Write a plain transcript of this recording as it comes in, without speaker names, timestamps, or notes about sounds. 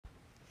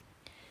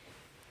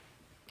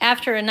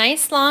after a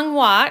nice long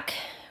walk,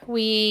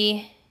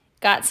 we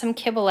got some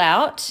kibble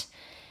out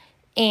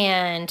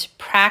and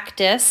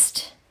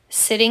practiced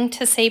sitting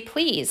to say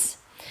please.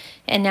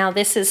 And now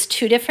this is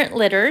two different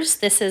litters.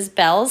 This is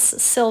Belle's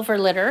silver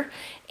litter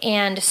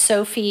and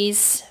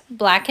Sophie's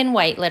black and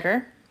white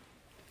litter.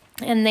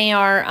 And they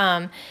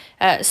are,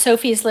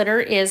 Sophie's litter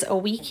is a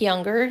week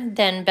younger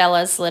than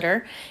Bella's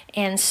litter.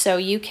 And so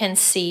you can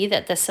see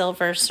that the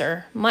silvers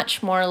are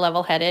much more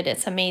level-headed.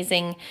 It's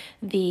amazing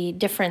the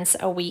difference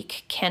a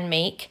week can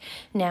make.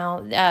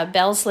 Now,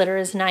 Belle's litter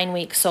is 9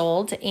 weeks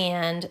old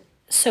and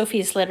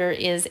Sophie's litter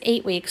is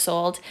 8 weeks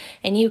old,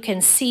 and you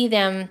can see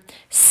them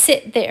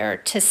sit there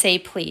to say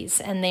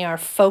please, and they are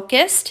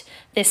focused.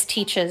 This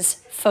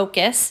teaches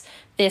focus.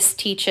 This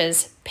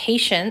teaches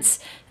patience.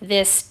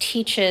 This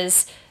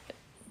teaches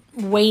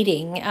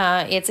waiting.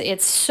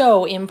 It's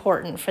so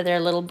important for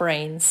their little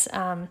brains.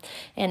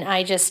 And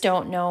I just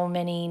don't know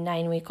many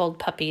 9-week-old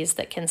puppies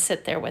that can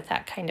sit there with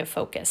that kind of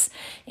focus.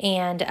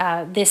 And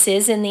this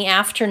is in the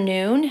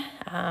afternoon.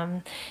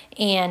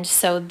 And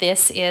so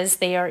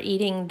they are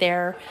eating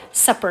their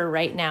supper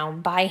right now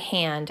by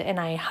hand. And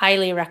I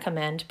highly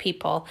recommend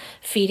people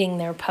feeding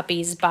their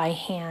puppies by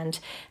hand.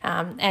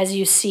 As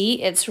you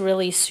see, it's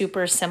really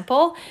super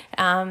simple.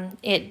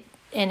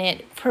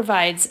 It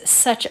provides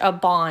such a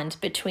bond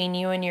between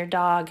you and your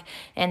dog,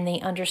 and they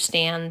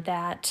understand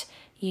that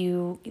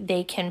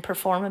they can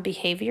perform a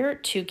behavior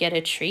to get a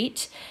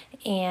treat,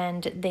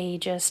 and they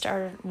just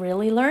are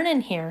really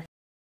learning here.